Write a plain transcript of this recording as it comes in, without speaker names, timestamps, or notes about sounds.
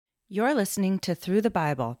You're listening to Through the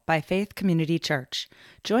Bible by Faith Community Church.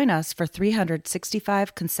 Join us for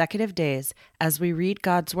 365 consecutive days as we read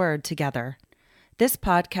God's Word together. This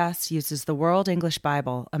podcast uses the World English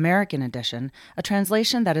Bible, American Edition, a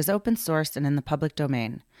translation that is open source and in the public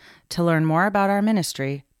domain. To learn more about our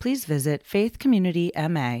ministry, please visit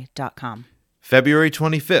faithcommunityma.com. February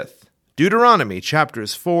 25th, Deuteronomy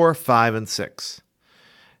chapters 4, 5, and 6.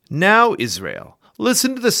 Now, Israel,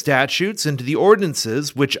 listen to the statutes and to the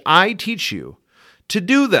ordinances which I teach you, to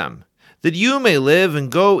do them, that you may live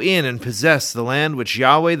and go in and possess the land which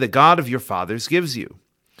Yahweh, the God of your fathers, gives you.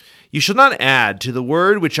 You shall not add to the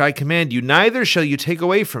word which I command you, neither shall you take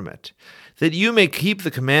away from it, that you may keep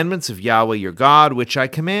the commandments of Yahweh your God, which I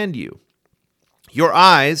command you. Your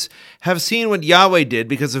eyes have seen what Yahweh did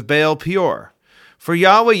because of Baal Peor. For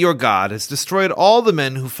Yahweh your God has destroyed all the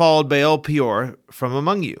men who followed Baal Peor from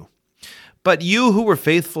among you. But you who were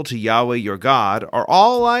faithful to Yahweh your God are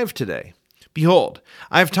all alive today. Behold,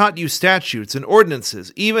 I have taught you statutes and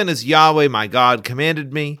ordinances, even as Yahweh my God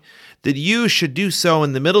commanded me, that you should do so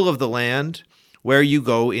in the middle of the land where you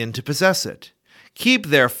go in to possess it. Keep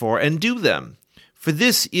therefore and do them, for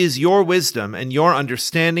this is your wisdom and your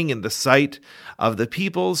understanding in the sight of the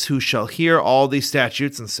peoples who shall hear all these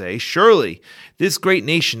statutes and say, surely this great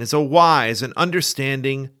nation is a wise and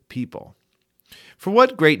understanding people. For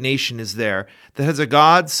what great nation is there that has a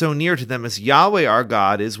God so near to them as Yahweh our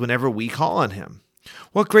God is whenever we call on him?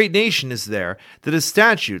 What great nation is there that has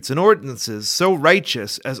statutes and ordinances so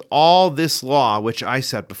righteous as all this law which I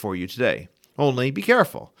set before you today? Only be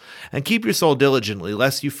careful, and keep your soul diligently,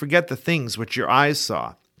 lest you forget the things which your eyes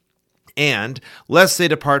saw, and lest they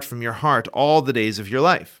depart from your heart all the days of your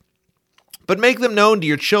life. But make them known to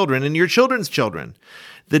your children and your children's children,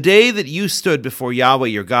 the day that you stood before Yahweh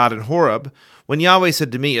your God in Horeb, when Yahweh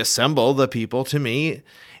said to me, assemble the people to me,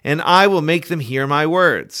 and I will make them hear my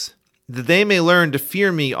words, that they may learn to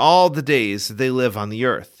fear me all the days that they live on the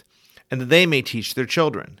earth, and that they may teach their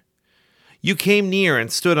children. You came near and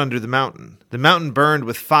stood under the mountain. The mountain burned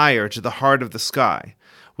with fire to the heart of the sky,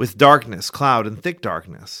 with darkness, cloud, and thick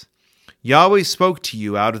darkness. Yahweh spoke to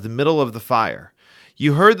you out of the middle of the fire.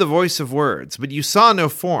 You heard the voice of words, but you saw no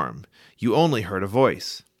form. You only heard a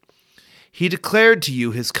voice. He declared to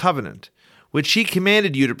you his covenant, which he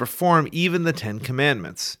commanded you to perform, even the 10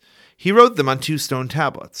 Commandments. He wrote them on 2 stone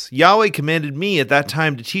tablets. Yahweh commanded me at that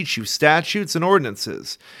time to teach you statutes and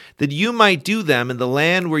ordinances, that you might do them in the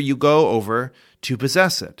land where you go over to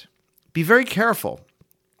possess it. Be very careful,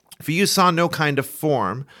 for you saw no kind of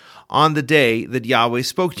form on the day that Yahweh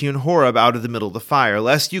spoke to you in Horeb out of the middle of the fire,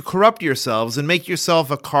 lest you corrupt yourselves and make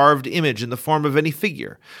yourself a carved image in the form of any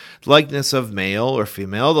figure, the likeness of male or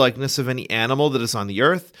female, the likeness of any animal that is on the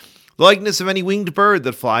earth, the likeness of any winged bird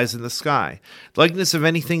that flies in the sky, the likeness of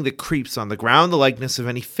anything that creeps on the ground, the likeness of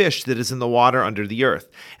any fish that is in the water under the earth.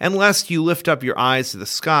 And lest you lift up your eyes to the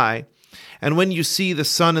sky, and when you see the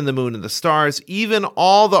sun and the moon and the stars, even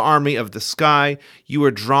all the army of the sky, you are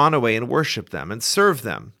drawn away and worship them and serve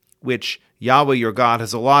them, which Yahweh your God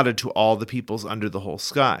has allotted to all the peoples under the whole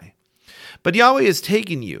sky. But Yahweh has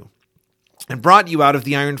taken you and brought you out of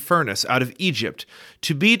the iron furnace, out of Egypt,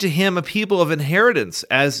 to be to him a people of inheritance,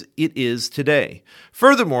 as it is today.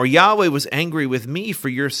 Furthermore, Yahweh was angry with me for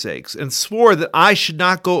your sakes, and swore that I should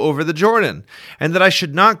not go over the Jordan, and that I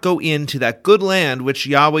should not go into that good land which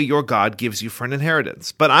Yahweh your God gives you for an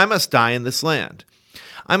inheritance. But I must die in this land.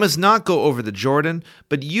 I must not go over the Jordan,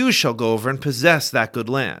 but you shall go over and possess that good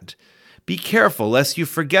land. Be careful, lest you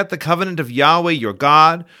forget the covenant of Yahweh your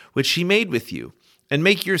God, which he made with you, and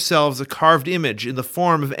make yourselves a carved image in the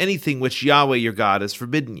form of anything which Yahweh your God has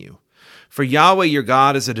forbidden you. For Yahweh your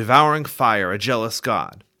God is a devouring fire, a jealous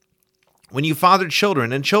God. When you fathered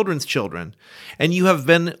children and children's children, and you have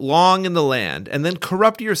been long in the land, and then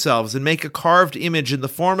corrupt yourselves and make a carved image in the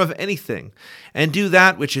form of anything, and do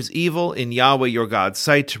that which is evil in Yahweh your God's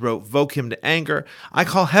sight to provoke him to anger, I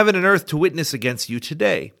call heaven and earth to witness against you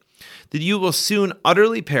today, that you will soon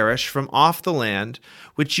utterly perish from off the land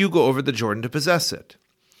which you go over the Jordan to possess it.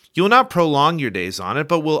 You will not prolong your days on it,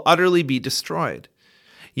 but will utterly be destroyed.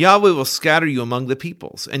 Yahweh will scatter you among the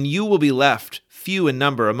peoples, and you will be left few in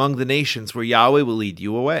number among the nations where Yahweh will lead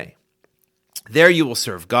you away. There you will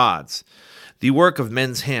serve gods, the work of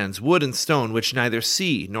men's hands, wood and stone, which neither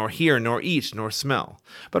see, nor hear, nor eat, nor smell.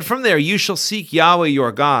 But from there you shall seek Yahweh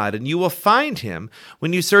your God, and you will find him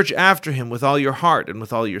when you search after him with all your heart and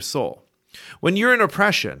with all your soul. When you're in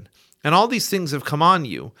oppression, and all these things have come on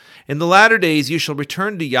you, in the latter days you shall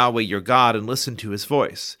return to Yahweh your God and listen to his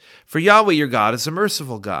voice. For Yahweh your God is a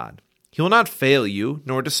merciful God. He will not fail you,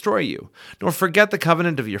 nor destroy you, nor forget the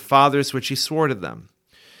covenant of your fathers which he swore to them.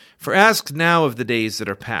 For ask now of the days that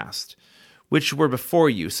are past, which were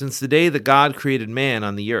before you, since the day that God created man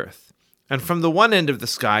on the earth, and from the one end of the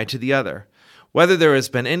sky to the other, whether there has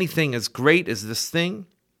been anything as great as this thing,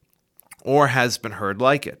 or has been heard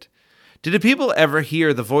like it. Did a people ever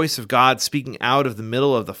hear the voice of God speaking out of the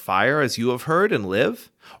middle of the fire as you have heard and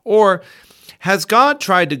live? Or has God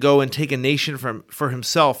tried to go and take a nation for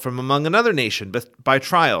himself from among another nation, by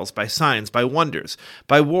trials, by signs, by wonders,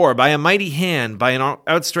 by war, by a mighty hand, by an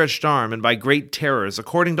outstretched arm, and by great terrors,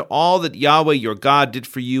 according to all that Yahweh your God did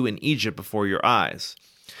for you in Egypt before your eyes?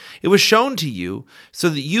 It was shown to you so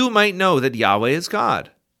that you might know that Yahweh is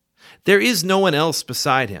God. There is no one else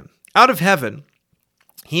beside him. Out of heaven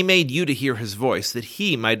he made you to hear his voice, that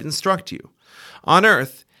he might instruct you. On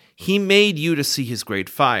earth he made you to see his great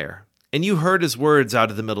fire, and you heard his words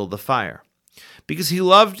out of the middle of the fire. Because he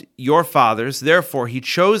loved your fathers, therefore he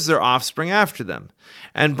chose their offspring after them,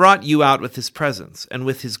 and brought you out with his presence, and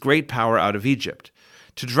with his great power out of Egypt,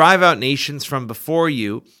 to drive out nations from before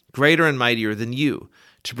you, greater and mightier than you,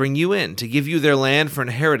 to bring you in, to give you their land for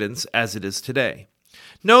inheritance as it is today.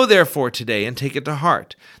 Know therefore today, and take it to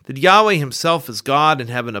heart, that Yahweh himself is God in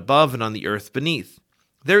heaven above and on the earth beneath.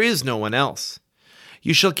 There is no one else.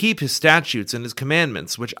 You shall keep his statutes and his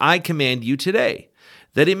commandments, which I command you today,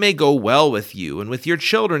 that it may go well with you and with your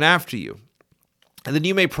children after you, and that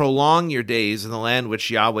you may prolong your days in the land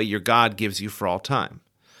which Yahweh your God gives you for all time.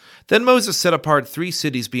 Then Moses set apart 3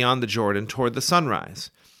 cities beyond the Jordan toward the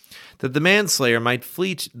sunrise, that the manslayer might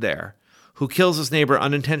flee there, who kills his neighbor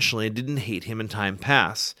unintentionally and didn't hate him in time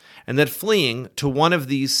past, and that fleeing to one of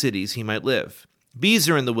these cities he might live.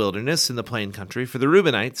 Bezer in the wilderness, in the plain country, for the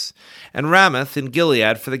Reubenites, and Ramoth in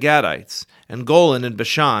Gilead for the Gadites, and Golan in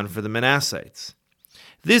Bashan for the Manassites.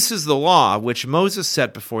 This is the law which Moses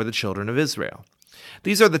set before the children of Israel.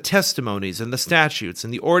 These are the testimonies and the statutes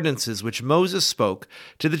and the ordinances which Moses spoke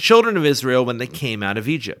to the children of Israel when they came out of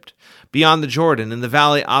Egypt, beyond the Jordan, in the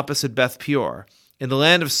valley opposite Beth Peor, in the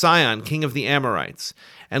land of Sihon, king of the Amorites,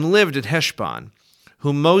 and lived at Heshbon,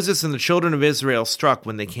 whom Moses and the children of Israel struck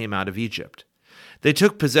when they came out of Egypt. They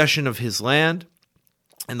took possession of his land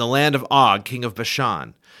and the land of Og, king of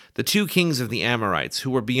Bashan, the 2 kings of the Amorites,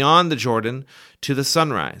 who were beyond the Jordan to the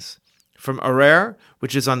sunrise, from Arar,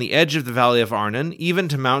 which is on the edge of the valley of Arnon, even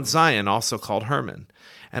to Mount Zion, also called Hermon,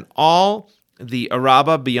 and all the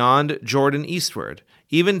Arabah beyond Jordan eastward,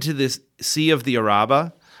 even to the sea of the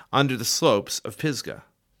Arabah, under the slopes of Pisgah.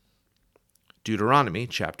 Deuteronomy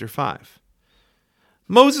chapter 5.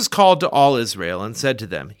 Moses called to all Israel and said to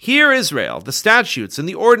them, Hear, Israel, the statutes and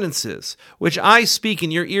the ordinances which I speak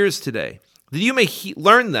in your ears today, that you may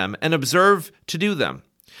learn them and observe to do them.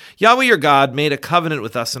 Yahweh your God made a covenant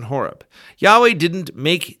with us in Horeb. Yahweh didn't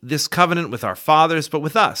make this covenant with our fathers, but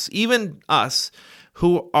with us, even us,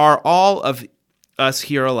 who are all of us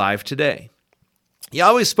here alive today.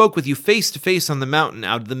 Yahweh spoke with you face to face on the mountain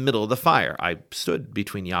out of the middle of the fire. I stood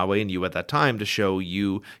between Yahweh and you at that time to show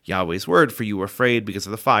you Yahweh's word, for you were afraid because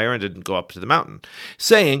of the fire and didn't go up to the mountain,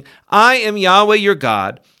 saying, I am Yahweh your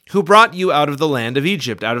God, who brought you out of the land of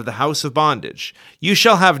Egypt, out of the house of bondage. You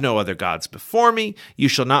shall have no other gods before me. You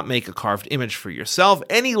shall not make a carved image for yourself,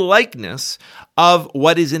 any likeness of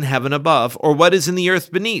what is in heaven above, or what is in the earth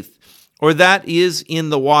beneath, or that is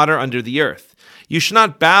in the water under the earth. You shall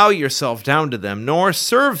not bow yourself down to them, nor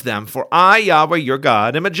serve them, for I, Yahweh your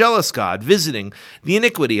God, am a jealous God, visiting the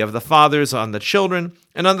iniquity of the fathers on the children,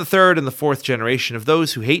 and on the 3rd and the 4th generation of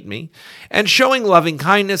those who hate me, and showing loving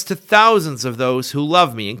kindness to thousands of those who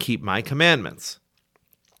love me and keep my commandments.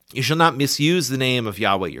 You shall not misuse the name of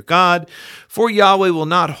Yahweh your God, for Yahweh will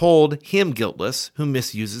not hold him guiltless who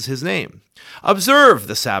misuses his name. Observe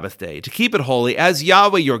the Sabbath day, to keep it holy, as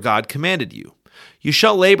Yahweh your God commanded you. You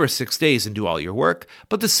shall labor 6 days and do all your work,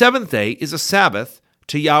 but the 7th day is a Sabbath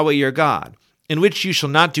to Yahweh your God, in which you shall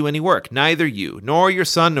not do any work, neither you, nor your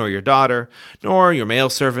son, nor your daughter, nor your male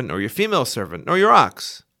servant, nor your female servant, nor your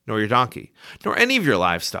ox, nor your donkey, nor any of your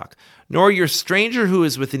livestock, nor your stranger who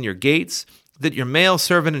is within your gates, that your male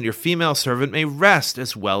servant and your female servant may rest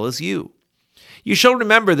as well as you. You shall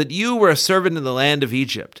remember that you were a servant in the land of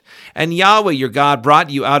Egypt, and Yahweh your God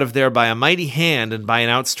brought you out of there by a mighty hand and by an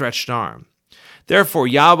outstretched arm. Therefore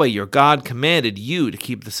Yahweh your God commanded you to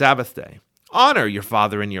keep the Sabbath day. Honor your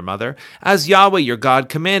father and your mother, as Yahweh your God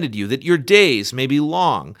commanded you, that your days may be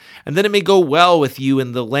long, and that it may go well with you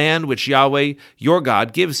in the land which Yahweh your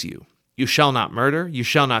God gives you. You shall not murder, you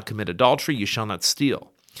shall not commit adultery, you shall not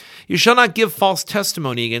steal. You shall not give false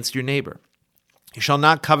testimony against your neighbor. You shall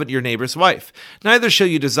not covet your neighbor's wife. Neither shall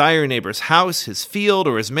you desire your neighbor's house, his field,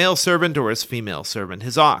 or his male servant, or his female servant,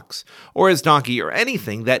 his ox, or his donkey, or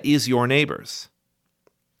anything that is your neighbor's.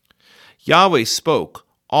 Yahweh spoke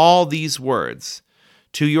all these words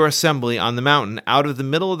to your assembly on the mountain out of the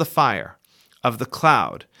middle of the fire, of the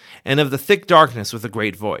cloud, and of the thick darkness with a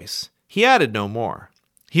great voice. He added no more.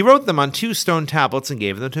 He wrote them on 2 stone tablets and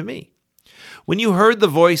gave them to me. When you heard the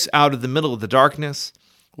voice out of the middle of the darkness,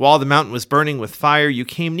 while the mountain was burning with fire, you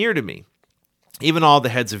came near to me, even all the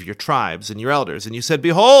heads of your tribes and your elders, and you said,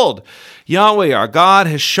 Behold, Yahweh our God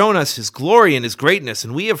has shown us his glory and his greatness,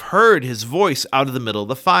 and we have heard his voice out of the middle of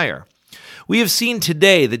the fire. We have seen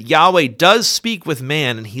today that Yahweh does speak with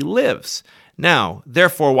man, and he lives. Now,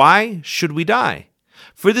 therefore, why should we die?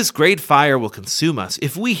 For this great fire will consume us.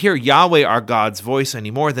 If we hear Yahweh our God's voice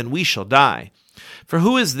any more, then we shall die. For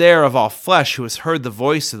who is there of all flesh who has heard the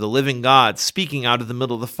voice of the living God speaking out of the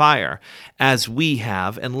middle of the fire, as we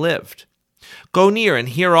have and lived? Go near and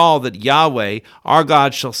hear all that Yahweh our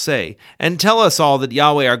God shall say, and tell us all that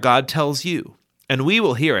Yahweh our God tells you, and we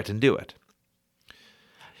will hear it and do it.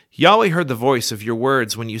 Yahweh heard the voice of your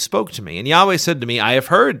words when you spoke to me, and Yahweh said to me, I have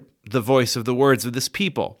heard the voice of the words of this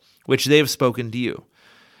people, which they have spoken to you.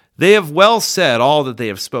 They have well said all that they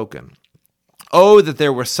have spoken. Oh, that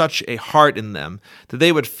there were such a heart in them, that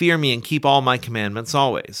they would fear me and keep all my commandments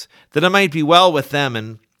always, that it might be well with them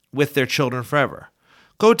and with their children forever.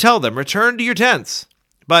 Go tell them, return to your tents.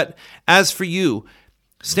 But as for you,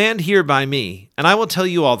 stand here by me, and I will tell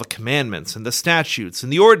you all the commandments and the statutes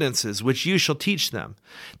and the ordinances which you shall teach them,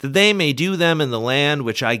 that they may do them in the land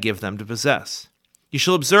which I give them to possess. You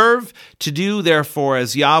shall observe to do, therefore,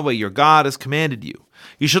 as Yahweh your God has commanded you.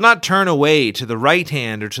 You shall not turn away to the right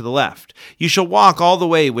hand or to the left. You shall walk all the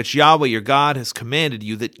way which Yahweh your God has commanded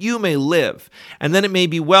you, that you may live, and that it may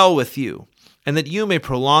be well with you, and that you may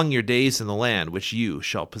prolong your days in the land which you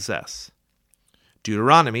shall possess.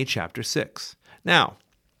 Deuteronomy chapter 6. Now,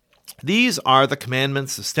 these are the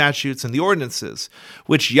commandments, the statutes, and the ordinances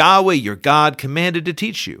which Yahweh your God commanded to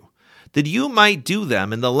teach you, that you might do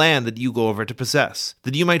them in the land that you go over to possess,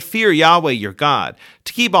 that you might fear Yahweh your God,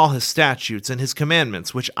 to keep all his statutes and his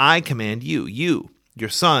commandments, which I command you, your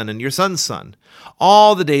son, and your son's son,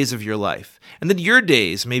 all the days of your life, and that your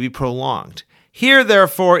days may be prolonged. Hear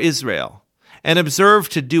therefore, Israel, and observe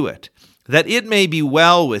to do it, that it may be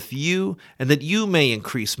well with you, and that you may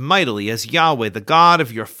increase mightily, as Yahweh, the God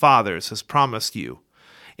of your fathers, has promised you,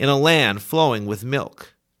 in a land flowing with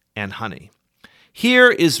milk and honey.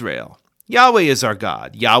 Hear, Israel, Yahweh is our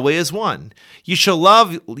God, Yahweh is one. You shall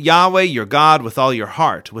love Yahweh your God with all your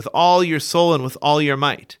heart, with all your soul, and with all your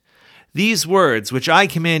might. These words which I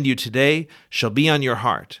command you today shall be on your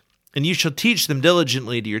heart, and you shall teach them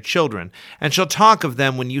diligently to your children, and shall talk of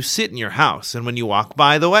them when you sit in your house, and when you walk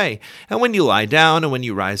by the way, and when you lie down, and when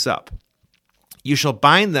you rise up. You shall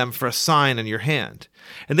bind them for a sign on your hand,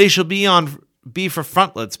 and they shall be for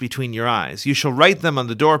frontlets between your eyes. You shall write them on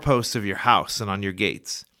the doorposts of your house and on your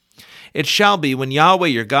gates. It shall be when Yahweh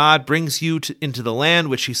your God brings you into the land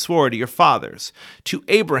which he swore to your fathers, to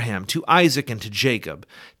Abraham, to Isaac, and to Jacob,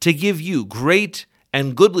 to give you great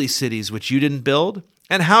and goodly cities which you didn't build,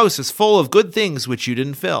 and houses full of good things which you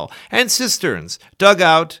didn't fill, and cisterns dug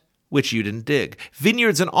out which you didn't dig,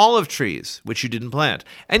 vineyards and olive trees which you didn't plant.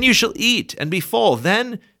 And you shall eat and be full.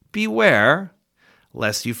 Then beware,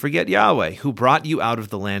 lest you forget Yahweh, who brought you out of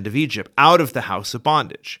the land of Egypt, out of the house of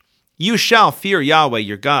bondage. You shall fear Yahweh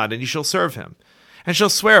your God, and you shall serve him, and shall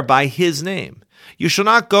swear by his name. You shall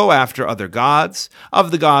not go after other gods, of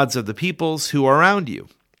the peoples who are around you.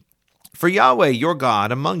 For Yahweh your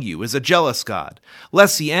God among you is a jealous God,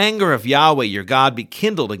 lest the anger of Yahweh your God be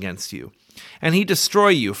kindled against you, and he destroy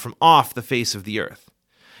you from off the face of the earth.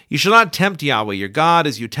 You shall not tempt Yahweh your God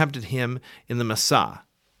as you tempted him in the Massah.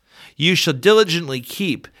 You shall diligently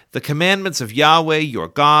keep the commandments of Yahweh your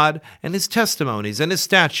God, and his testimonies and his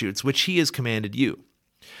statutes which he has commanded you.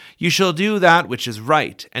 You shall do that which is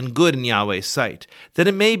right and good in Yahweh's sight, that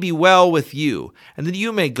it may be well with you, and that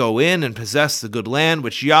you may go in and possess the good land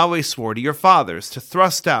which Yahweh swore to your fathers, to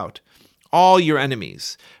thrust out all your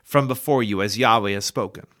enemies from before you, as Yahweh has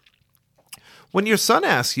spoken. When your son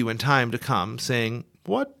asks you in time to come, saying,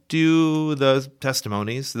 What do the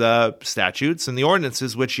testimonies, the statutes, and the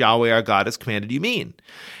ordinances which Yahweh our God has commanded you mean?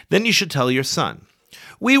 Then you should tell your son,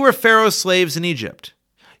 We were Pharaoh's slaves in Egypt.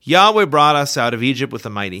 Yahweh brought us out of Egypt with a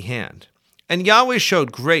mighty hand. And Yahweh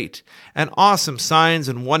showed great and awesome signs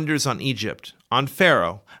and wonders on Egypt, on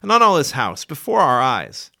Pharaoh, and on all his house, before our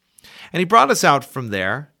eyes. And he brought us out from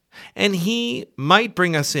there, and he might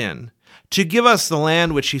bring us in, to give us the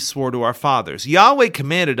land which he swore to our fathers. Yahweh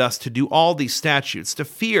commanded us to do all these statutes, to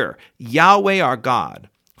fear Yahweh our God,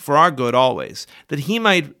 for our good always, that he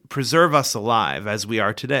might preserve us alive as we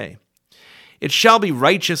are today. It shall be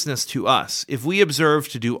righteousness to us if we observe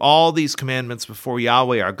to do all these commandments before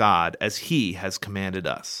Yahweh our God, as He has commanded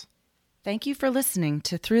us. Thank you for listening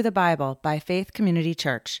to Through the Bible by Faith Community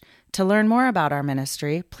Church. To learn more about our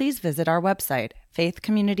ministry, please visit our website,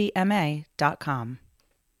 faithcommunityma.com.